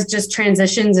as far as just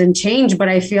transitions and change. But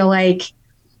I feel like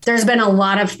there's been a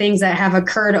lot of things that have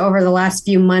occurred over the last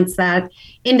few months that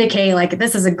indicate, like,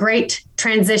 this is a great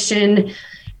transition.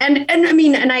 And I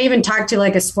mean, and I even talked to,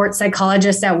 like, a sports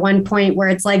psychologist at one point, where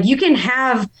it's like, you can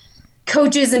have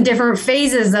coaches in different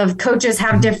phases of coaches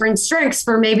have different strengths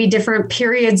for maybe different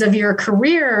periods of your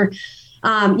career.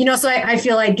 So I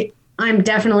feel like I'm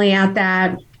definitely at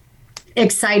that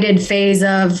excited phase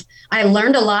of, I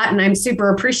learned a lot and I'm super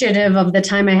appreciative of the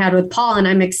time I had with Paul, and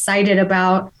I'm excited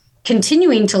about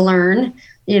continuing to learn,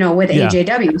 with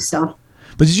AJW. So.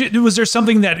 But was there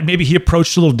something that maybe he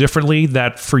approached a little differently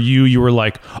that for you were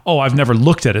like, oh, I've never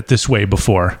looked at it this way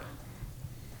before?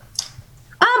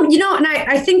 And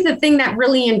I think the thing that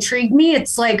really intrigued me,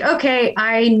 it's like, okay,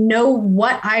 I know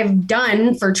what I've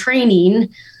done for training,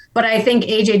 but I think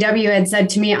AJW had said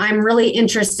to me, I'm really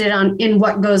interested in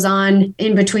what goes on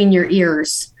in between your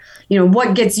ears.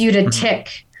 What gets you to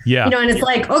tick Yeah. And it's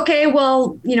like, okay,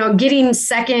 well, getting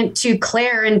second to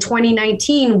Claire in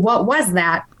 2019, what was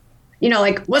that?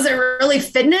 Was it really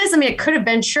fitness? I mean, it could have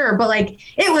been, sure, but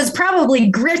it was probably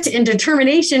grit and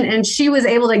determination. And she was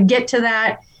able to get to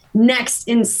that next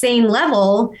insane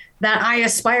level that I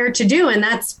aspire to do. And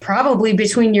that's probably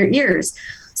between your ears.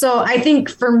 So I think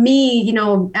for me,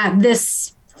 at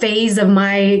this phase of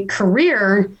my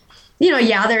career,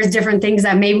 there's different things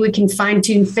that maybe we can fine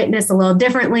tune fitness a little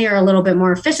differently or a little bit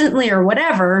more efficiently or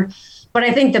whatever. But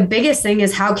I think the biggest thing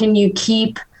is how can you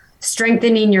keep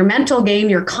strengthening your mental game,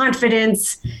 your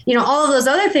confidence, all of those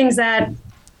other things that,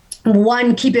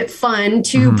 one, keep it fun,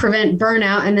 two, prevent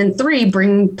burnout, and then three,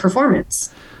 bring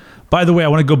performance. By the way, I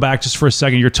want to go back just for a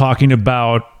second. You're talking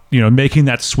about, making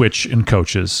that switch in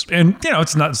coaches. And,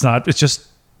 it's just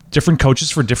different coaches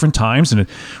for different times, and it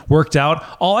worked out.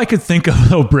 All I could think of,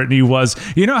 though, Brittany, was,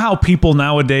 how people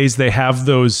nowadays, they have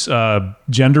those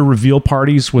gender reveal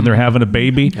parties when they're having a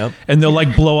baby, and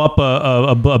they'll blow up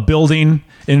a building,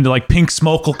 and pink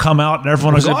smoke will come out, and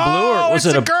everyone will go, "Oh, it's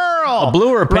a girl!" A blue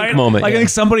or a pink moment. I think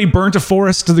somebody burnt a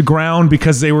forest to the ground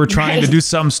because they were trying to do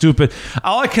something stupid.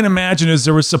 All I can imagine is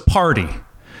there was a party,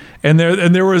 and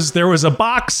there was a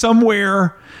box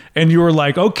somewhere. And you were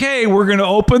like, okay, we're going to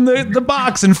open the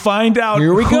box and find out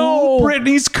who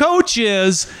Brittany's coach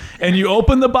is. And you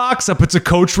open the box up. It's a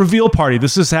coach reveal party.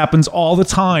 This happens all the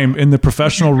time in the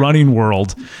professional running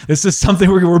world. This is something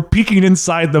we're peeking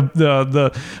inside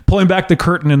the pulling back the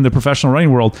curtain in the professional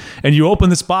running world. And you open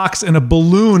this box and a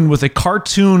balloon with a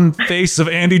cartoon face of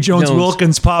Andy Jones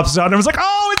Wilkins pops out. And I was like,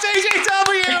 oh, it's AJW.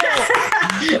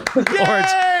 Or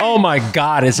it's, oh my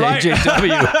God, it's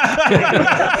AJW.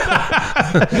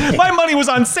 My money was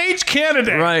on Sage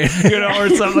Candidate, right? Or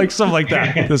something like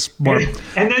that. This more,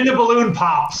 and then the balloon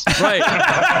pops, right?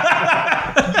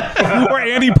 Or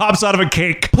Andy pops out of a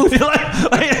cake.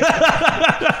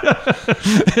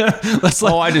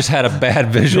 I just had a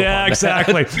bad visual. Yeah,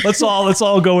 exactly. Let's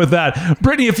all go with that.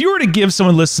 Brittany, if you were to give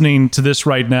someone listening to this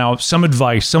right now some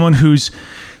advice, someone who's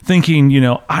thinking,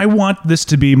 I want this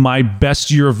to be my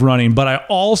best year of running, but I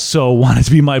also want it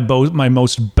to be my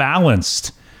most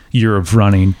balanced year of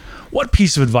running, what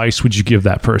piece of advice would you give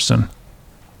that person?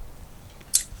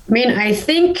 I mean, I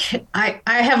think I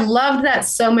have loved that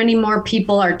so many more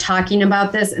people are talking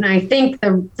about this. And I think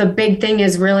the big thing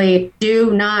is really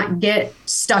do not get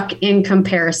stuck in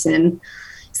comparison.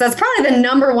 So that's probably the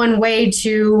number one way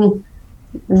to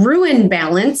ruin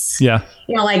balance. Yeah.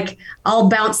 I'll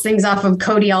bounce things off of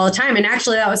Cody all the time. And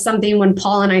actually that was something when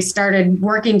Paul and I started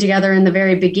working together in the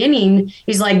very beginning,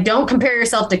 he's like, don't compare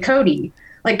yourself to Cody.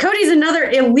 Cody's another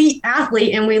elite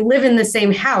athlete and we live in the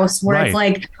same house where It's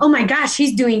like, oh my gosh,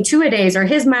 he's doing 2-a-days or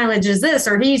his mileage is this,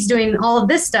 or he's doing all of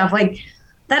this stuff.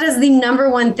 That is the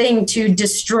number one thing to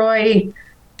destroy,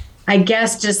 I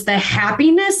guess, just the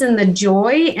happiness and the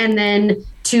joy, and then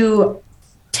to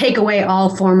take away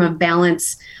all form of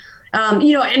balance.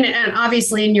 And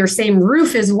obviously in your same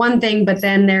roof is one thing, but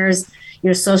then there's,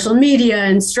 social media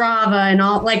and Strava and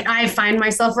all. I find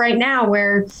myself right now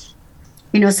where,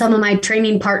 some of my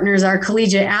training partners are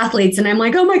collegiate athletes, and I'm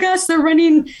like, oh my gosh, they're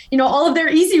running, all of their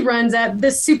easy runs at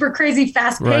this super crazy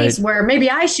fast pace where maybe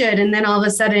I should. And then all of a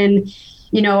sudden,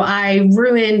 I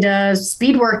ruined a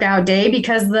speed workout day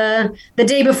because the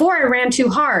day before I ran too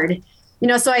hard.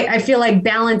 So I feel like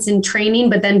balance in training,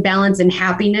 but then balance in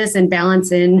happiness and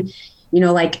balance in,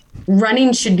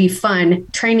 running should be fun,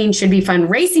 training should be fun,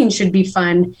 racing should be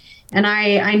fun. And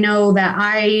I know that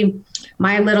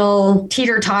my little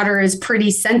teeter-totter is pretty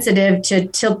sensitive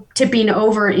to tipping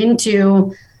over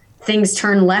into things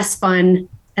turn less fun.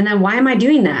 And then why am I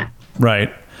doing that?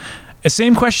 Right.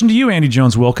 Same question to you, Andy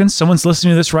Jones Wilkins. Someone's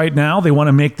listening to this right now. They want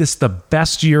to make this the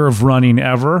best year of running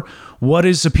ever. What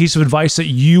is a piece of advice that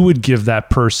you would give that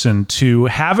person to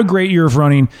have a great year of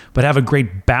running, but have a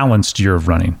great balanced year of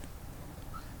running?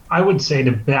 I would say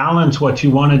to balance what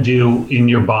you want to do in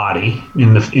your body,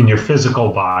 in your physical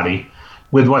body,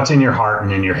 with what's in your heart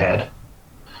and in your head.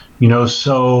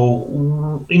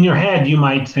 So in your head, you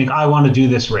might think, I want to do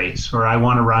this race, or I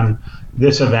want to run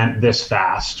this event this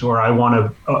fast, or I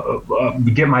want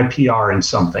to get my PR in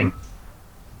something.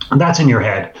 And that's in your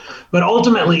head. But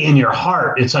ultimately in your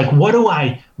heart, it's like, what am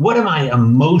I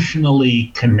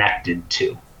emotionally connected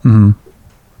to? Mm-hmm.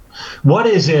 What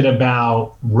is it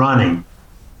about running?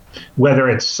 Whether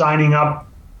it's signing up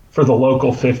for the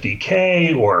local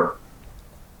 50K or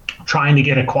trying to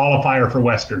get a qualifier for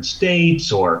Western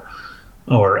States or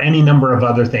any number of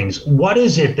other things. What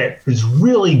is it that is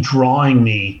really drawing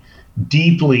me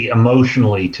deeply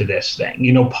emotionally to this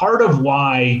thing? Part of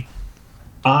why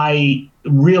I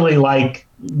really like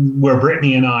where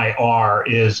Brittany and I are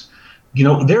is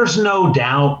there's no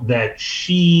doubt that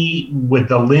she, with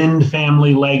the Lind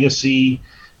family legacy,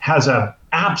 has a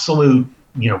absolute,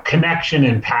 connection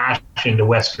and passion to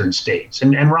Western States.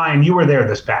 And Ryan, you were there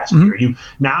this past year.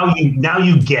 Now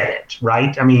you get it,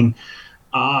 right? I mean,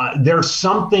 there's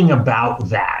something about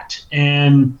that.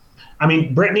 And I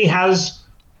mean, Brittany has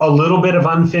a little bit of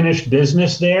unfinished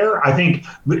business there. I think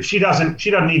she doesn't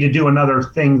need to do another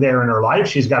thing there in her life.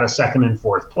 She's got a second and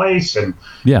fourth place, and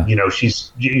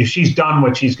she's done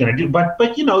what she's going to do. But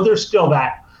there's still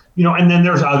that, and then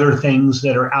there's other things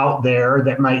that are out there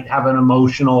that might have an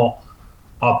emotional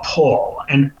pull.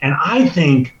 And I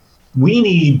think we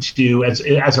need to,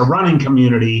 as a running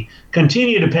community,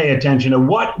 continue to pay attention to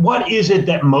what is it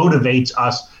that motivates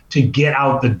us to get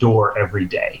out the door every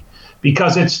day.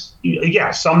 Because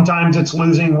sometimes it's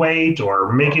losing weight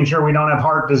or making sure we don't have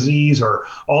heart disease or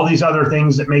all these other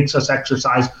things that makes us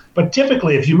exercise. But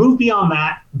typically, if you move beyond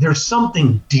that, there's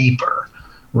something deeper,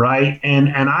 right?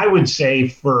 And I would say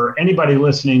for anybody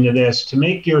listening to this, to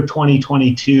make your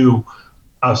 2022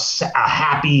 a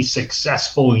happy,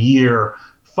 successful year,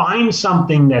 find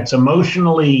something that's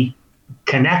emotionally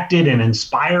connected and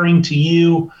inspiring to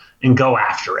you and go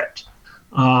after it.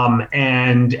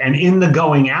 And in the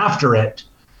going after it,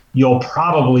 you'll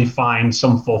probably find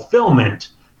some fulfillment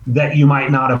that you might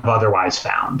not have otherwise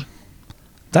found.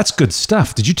 That's good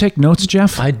stuff. Did you take notes,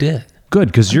 Jeff? I did. Good,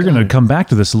 because you're going to come back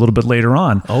to this a little bit later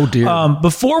on. Oh, dear.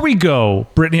 Before we go,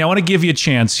 Brittany, I want to give you a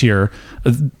chance here.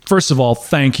 First of all,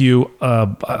 thank you.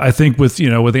 I think with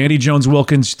Andy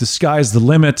Jones-Wilkins, the sky's the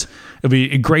limit. It'll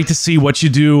be great to see what you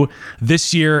do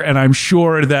this year, and I'm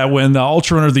sure that when the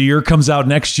Ultra Runner of the Year comes out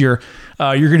next year,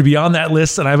 you're going to be on that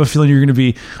list, and I have a feeling you're going to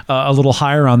be a little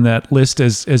higher on that list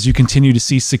as you continue to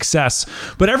see success.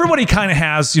 But everybody kind of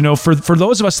has, for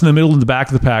those of us in the middle and the back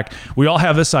of the pack, we all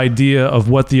have this idea of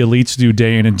what the elites do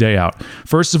day in and day out.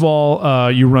 First of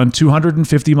all, you run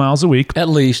 250 miles a week. At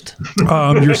least.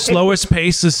 Your slowest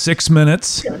pace is 6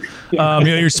 minutes.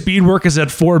 Your speed work is at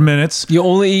 4 minutes. You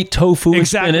only eat tofu and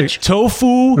spinach.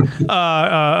 Tofu,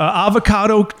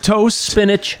 avocado toast,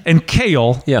 spinach, and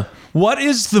kale. Yeah. What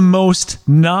is the most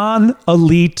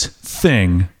non-elite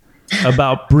thing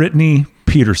about Brittany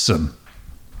Peterson?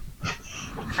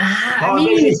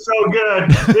 This is so good.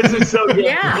 This is so good.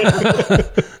 Yeah.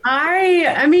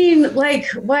 I mean, like,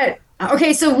 what?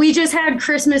 Okay, so we just had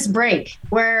Christmas break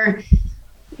where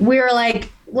we were like,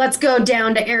 let's go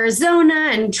down to Arizona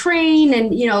and train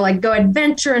and, go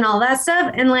adventure and all that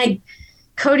stuff. And like,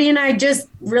 Cody and I just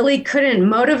really couldn't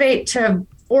motivate to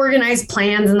organize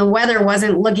plans, and the weather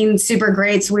wasn't looking super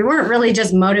great. So we weren't really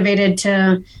just motivated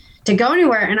to go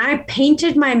anywhere. And I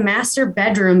painted my master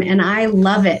bedroom, and I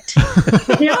love it.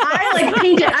 I like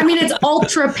painted. I mean, it's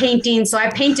ultra painting. So I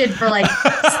painted for like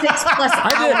 6+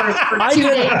 hours for 2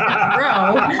 days in a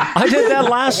row. I did that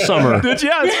last summer. Did you?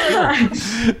 Yeah.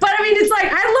 But I mean, it's like,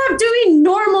 I love doing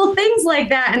normal things like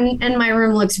that. And my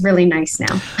room looks really nice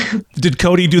now. Did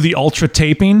Cody do the ultra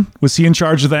taping? Was he in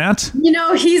charge of that?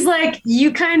 He's like,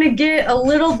 you kind of get a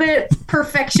little bit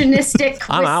perfectionistic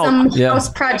with some house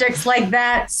projects like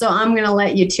that. So I'm going to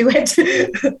let you do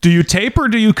it. Do you tape or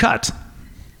do you cut?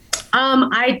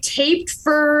 I taped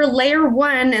for layer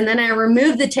 1, and then I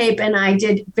removed the tape, and I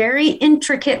did very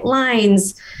intricate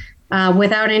lines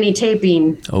without any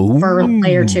taping for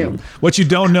layer 2. What you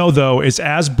don't know, though, is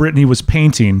as Brittany was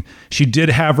painting, she did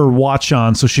have her watch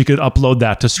on so she could upload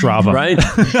that to Strava. Right?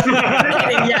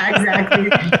 Yeah, exactly.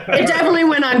 It definitely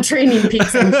went on Training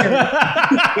Peaks, I'm sure.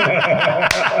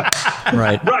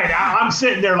 Right. I'm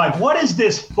sitting there like, what is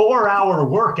this 4-hour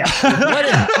workout?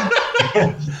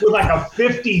 With like a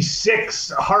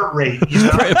 56 heart rate.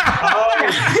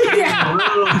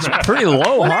 Yeah. Pretty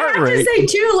low heart rate. I have to say,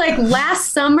 too, like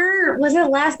last summer, was it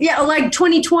last? Yeah, like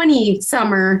 2020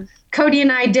 summer, Cody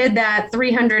and I did that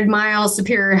 300-mile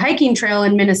Superior hiking trail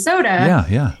in Minnesota.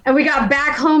 Yeah. And we got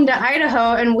back home to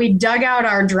Idaho, and we dug out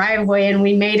our driveway, and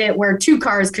we made it where 2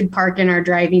 cars could park in our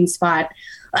driving spot.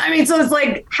 I mean, so it's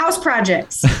like house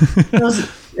projects.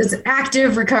 It's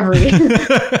active recovery.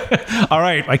 All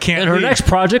right. I can't. And her next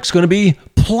project's going to be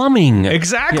plumbing.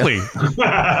 Exactly.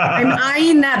 Yeah. I'm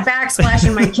eyeing that backsplash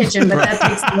in my kitchen, but that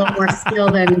takes a little more skill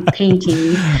than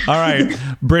painting. All right.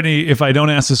 Brittany, if I don't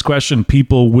ask this question,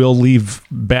 people will leave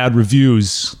bad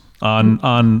reviews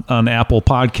on Apple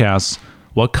Podcasts.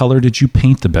 What color did you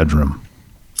paint the bedroom?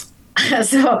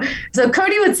 So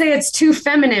Cody would say it's too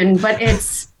feminine, but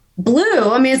it's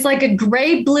blue. I mean, it's like a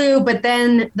gray blue, but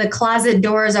then the closet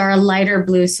doors are a lighter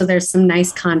blue, so there's some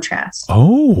nice contrast.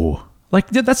 Oh, Like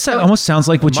that almost sounds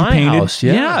like what you My painted. house,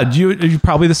 yeah. You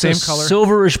probably the same color.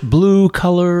 Silverish blue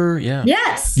color. Yeah.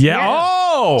 Yes. Yeah. yes.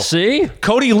 Oh, See?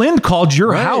 Cody Lind called your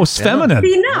Right, house yeah. feminine.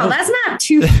 See, no, that's not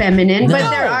too feminine, but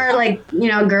there are like,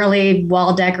 girly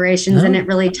wall decorations and it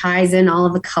really ties in all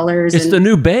of the colors. It's and, the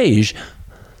new beige.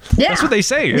 yeah. That's what they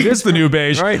say. It is the new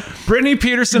beige. Right. Brittany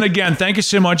Peterson, again, thank you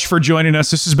so much for joining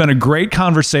us. This has been a great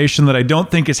conversation that I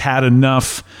don't think has had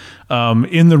enough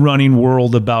in the running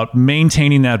world about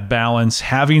maintaining that balance,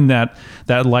 having that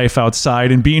life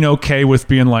outside, and being okay with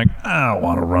being like, I don't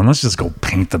want to run. Let's just go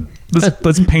paint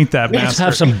let's paint that Let's master.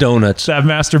 have some donuts. That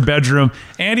master bedroom.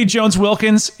 Andy Jones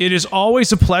Wilkins, it is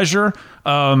always a pleasure.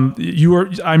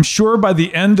 I'm sure by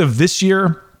the end of this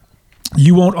year,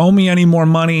 you won't owe me any more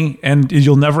money, and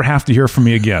you'll never have to hear from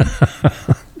me again.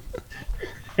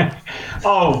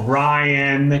 Oh,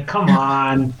 Ryan, come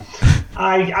on.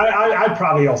 I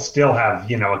probably will still have,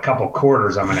 a couple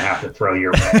quarters I'm going to have to throw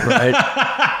your way. Right.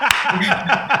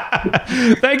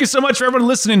 Thank you so much for everyone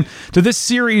listening to this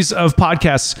series of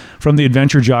podcasts from the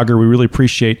Adventure Jogger. We really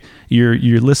appreciate you're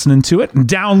listening to it and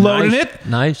downloading it.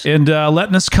 Nice. And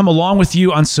letting us come along with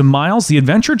you on some miles.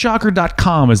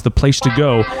 TheAdventureJogger.com is the place to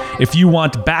go if you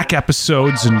want back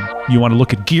episodes and you want to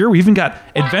look at gear. We even got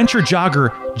Adventure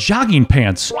Jogger jogging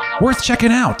pants worth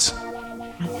checking out.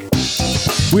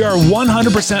 We are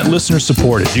 100% listener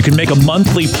supported. You can make a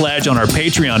monthly pledge on our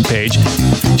Patreon page.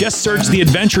 Just search The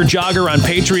Adventure Jogger on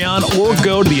Patreon or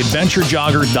go to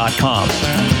theadventurejogger.com.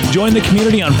 Join the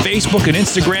community on Facebook and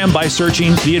Instagram by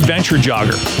searching The Adventure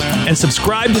Jogger. And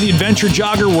subscribe to The Adventure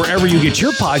Jogger wherever you get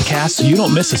your podcasts so you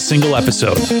don't miss a single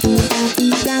episode.